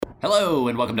Hello,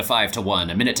 and welcome to 5 to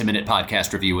 1, a minute-to-minute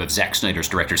podcast review of Zack Snyder's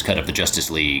director's cut of the Justice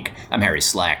League. I'm Harry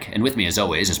Slack, and with me, as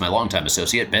always, is my longtime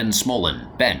associate, Ben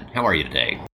Smolin. Ben, how are you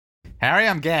today? Harry,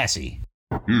 I'm gassy.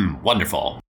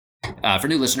 Wonderful. For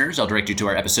new listeners, I'll direct you to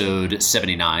our episode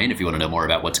 79 if you want to know more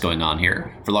about what's going on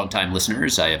here. For longtime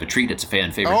listeners, I have a treat. It's a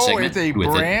fan-favorite segment.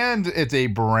 It's a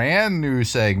brand new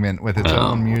segment with its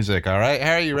own music, all right?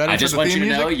 Harry, you ready for the theme music? I just want you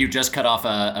to know you just cut off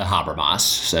a Habermas,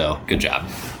 so good job.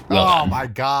 Well done. Oh, my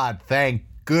God. Thank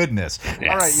goodness. Yes.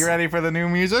 All right, you ready for the new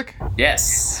music?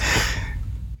 Yes.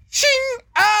 Shing!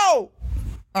 Ow!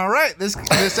 All right, this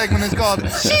segment is called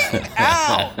Shing!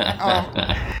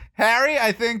 Ow! Harry,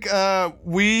 I think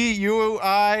you,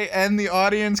 I, and the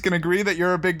audience can agree that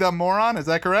you're a big dumb moron. Is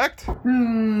that correct?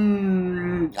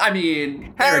 I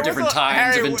mean, there are different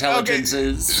times of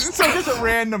intelligences. Okay. So just a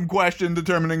random question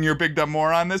determining your big dumb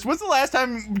moronness. When's the last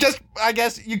time, I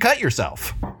guess, you cut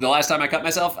yourself? The last time I cut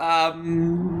myself?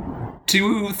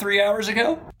 2-3 hours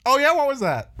ago? Oh, yeah? What was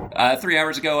that? 3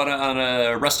 hours ago on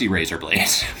a rusty razor blade.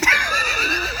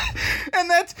 And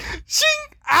that's shing!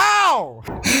 Ow!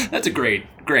 That's a great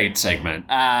segment.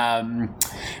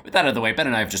 With that out of the way, Ben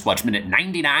and I have just watched minute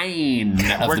 99 of the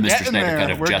Mr. Snyder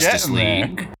cut of Justice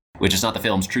League, which is not the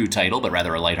film's true title, but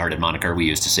rather a lighthearted moniker we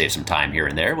use to save some time here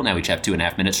and there. We'll now each have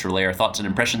 2.5 minutes to relay our thoughts and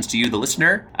impressions to you, the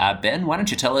listener. Ben, why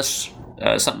don't you tell us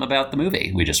something about the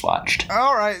movie we just watched?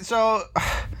 All right, so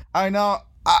I know...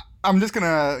 I'm just going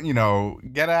to,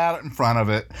 get out in front of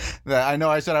it. I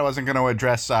know I said I wasn't going to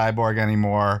address Cyborg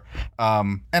anymore.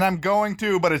 And I'm going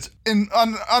to, but it's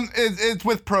it's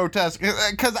with protest.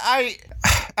 Because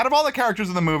out of all the characters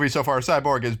in the movie so far,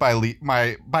 Cyborg is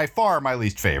by far my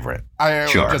least favorite.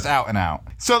 Sure. Just out and out.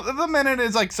 So the minute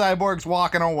is like Cyborg's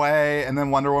walking away, and then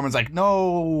Wonder Woman's like,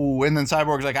 no. And then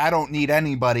Cyborg's like, I don't need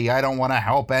anybody. I don't want to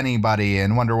help anybody.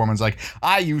 And Wonder Woman's like,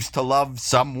 I used to love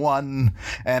someone,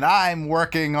 and I'm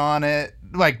working on it,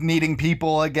 like needing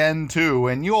people again too,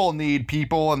 and you'll need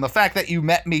people, and the fact that you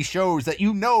met me shows that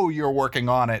you're working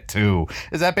on it too.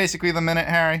 Is that basically the minute,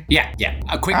 Harry? Yeah.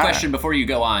 A quick question before you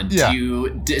go on. Yeah. Who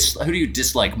do you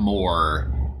dislike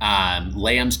more?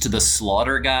 Lambs to the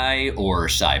Slaughter guy or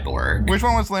Cyborg? Which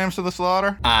one was Lambs to the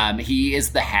Slaughter? He is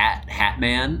the hat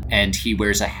man, and he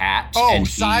wears a hat. Oh, and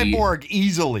Cyborg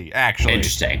easily, actually.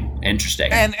 Interesting.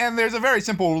 And there's a very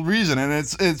simple reason, and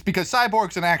it's because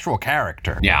Cyborg's an actual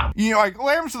character. Yeah. Like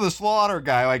Lambs to the Slaughter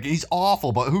guy, like he's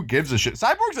awful, but who gives a shit?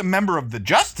 Cyborg's a member of the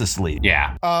Justice League.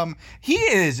 Yeah. He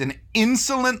is an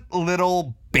insolent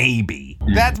little baby.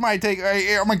 That's my take.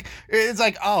 I'm like, it's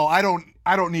like, oh, I don't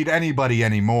need anybody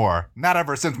anymore. Not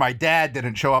ever since my dad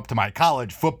didn't show up to my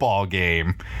college football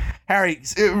game. Harry,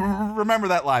 remember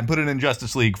that line. Put it in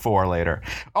Justice League 4 later.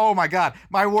 Oh my God,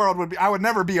 I would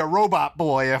never be a robot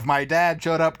boy if my dad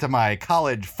showed up to my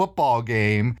college football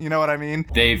game. You know what I mean?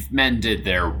 They've mended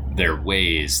their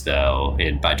ways though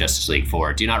by Justice League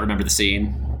 4. Do you not remember the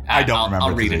scene? I don't remember.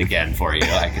 I'll read it again for you.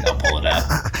 I'll pull it up.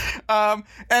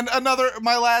 And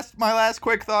my last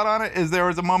quick thought on it is there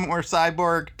was a moment where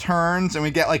Cyborg turns and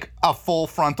we get like a full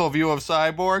frontal view of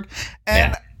Cyborg.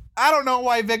 And I don't know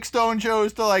why Vic Stone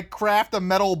chose to like craft a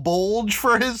metal bulge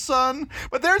for his son,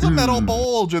 but there's a metal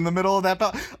bulge in the middle of that.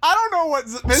 I don't know what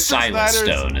Mr. Silas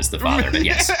Stone is the father, but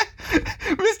yes.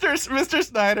 Mr.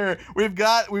 Snyder, we've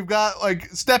got like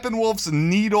Steppenwolf's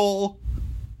needle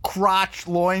crotch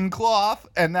loincloth,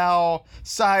 and now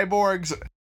Cyborg's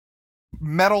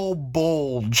metal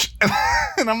bulge.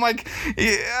 And I'm like,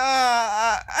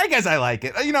 I guess I like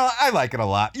it. I like it a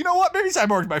lot. You know what? Maybe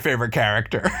Cyborg's my favorite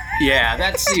character. Yeah,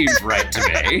 that seems right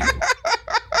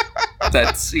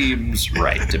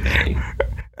to me.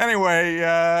 Anyway,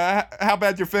 how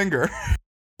bad's your finger?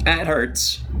 It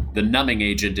hurts. The numbing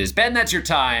agent is... Ben, that's your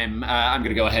time. I'm going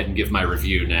to go ahead and give my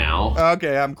review now.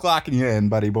 Okay, I'm clocking you in,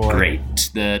 buddy boy. Great.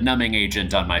 The numbing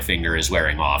agent on my finger is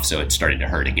wearing off, so it's starting to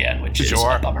hurt again, which is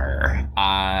a bummer.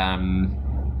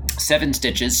 7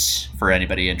 stitches for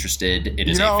anybody interested. It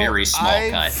is a very small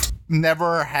cut.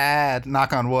 Never had,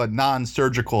 knock on wood,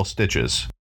 non-surgical stitches.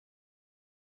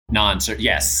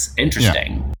 Yes,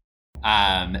 interesting.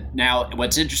 Yeah. Now,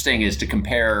 what's interesting is to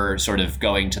compare sort of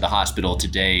going to the hospital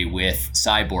today with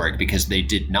Cyborg, because they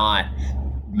did not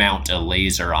mount a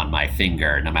laser on my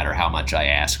finger, no matter how much I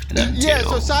asked them to. Yeah,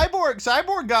 so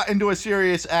Cyborg got into a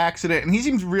serious accident, and he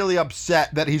seems really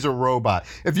upset that he's a robot.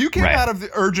 If you came out of the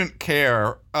urgent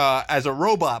care as a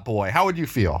robot boy, how would you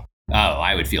feel? Oh,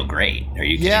 I would feel great. Are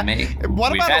you kidding me?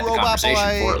 What We've about had a the robot conversation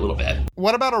boy? for a little bit.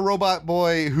 What about a robot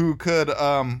boy who could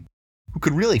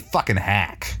really fucking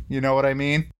hack? You know what I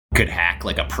mean? Could hack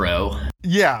like a pro.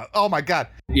 Yeah. Oh my God.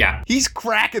 Yeah. He's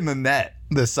cracking the net.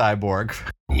 this cyborg.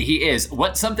 He is.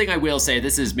 Something I will say,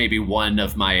 this is maybe one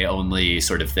of my only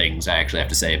sort of things I actually have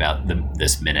to say about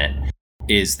this minute,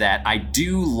 is that I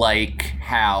do like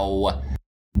how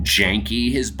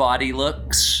janky his body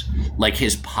looks. Like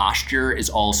his posture is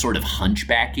all sort of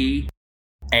hunchbacky,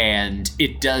 and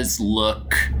it does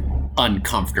look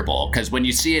uncomfortable. Because when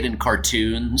you see it in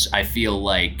cartoons, I feel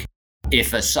like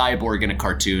if a cyborg in a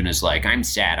cartoon is like, I'm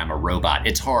sad, I'm a robot,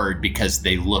 it's hard because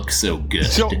they look so good.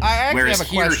 So I actually Whereas have a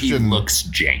here question. he looks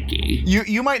janky.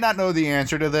 You might not know the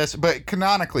answer to this, but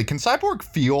canonically, can Cyborg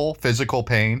feel physical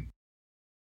pain?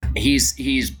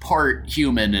 He's part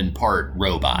human and part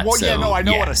robot. Well, so, yeah, no, I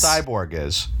know yes. what a cyborg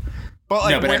is. But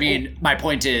like, no, but I mean, my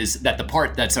point is that the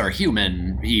part that's our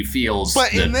human, he feels.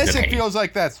 But in this, the it pain. feels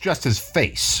like that's just his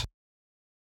face.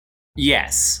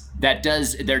 Yes, there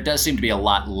does seem to be a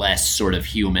lot less sort of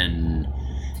human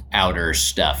outer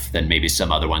stuff than maybe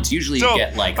some other ones. Usually you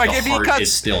get like the heart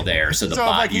is still there, so the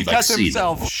body, like he cuts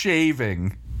himself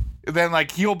shaving, then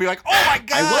like he'll be like, oh my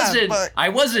god. I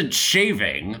wasn't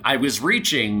shaving. I was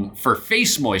reaching for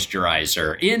face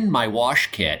moisturizer in my wash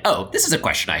kit. Oh, this is a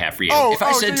question I have for you. If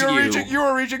I said to you, you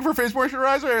were reaching for face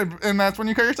moisturizer, and that's when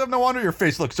you cut yourself. No wonder your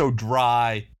face looks so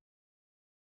dry.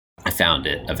 I found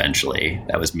it eventually.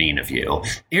 That was mean of you.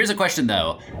 Here's a question,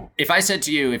 though. If I said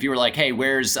to you, if you were like, hey,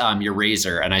 where's your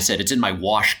razor? And I said, it's in my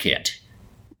wash kit.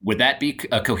 Would that be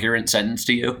a coherent sentence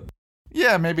to you?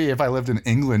 Yeah, maybe if I lived in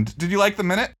England. Did you like the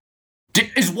minute?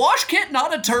 Is wash kit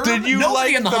not a term? Did you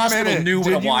Nobody like in the hospital minute? knew what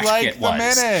Did a wash like kit the was.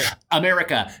 Minute?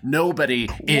 America, nobody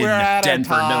in We're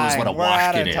Denver knows what a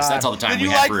wash kit is. That's all the time we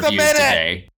have for reviews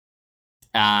today.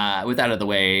 With that out of the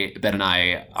way, Ben and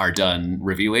I are done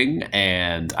reviewing,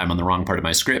 and I'm on the wrong part of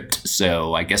my script,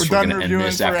 so I guess we're going to end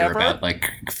this after about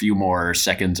like a few more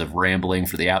seconds of rambling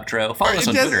for the outro. Follow us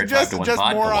on Twitter at 521pod.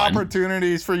 Just more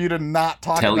opportunities for you to not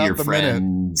talk about the minute. Tell your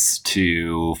friends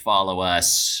to follow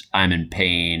us. I'm in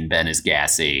pain. Ben is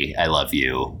gassy. I love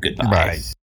you. Goodbye. Bye.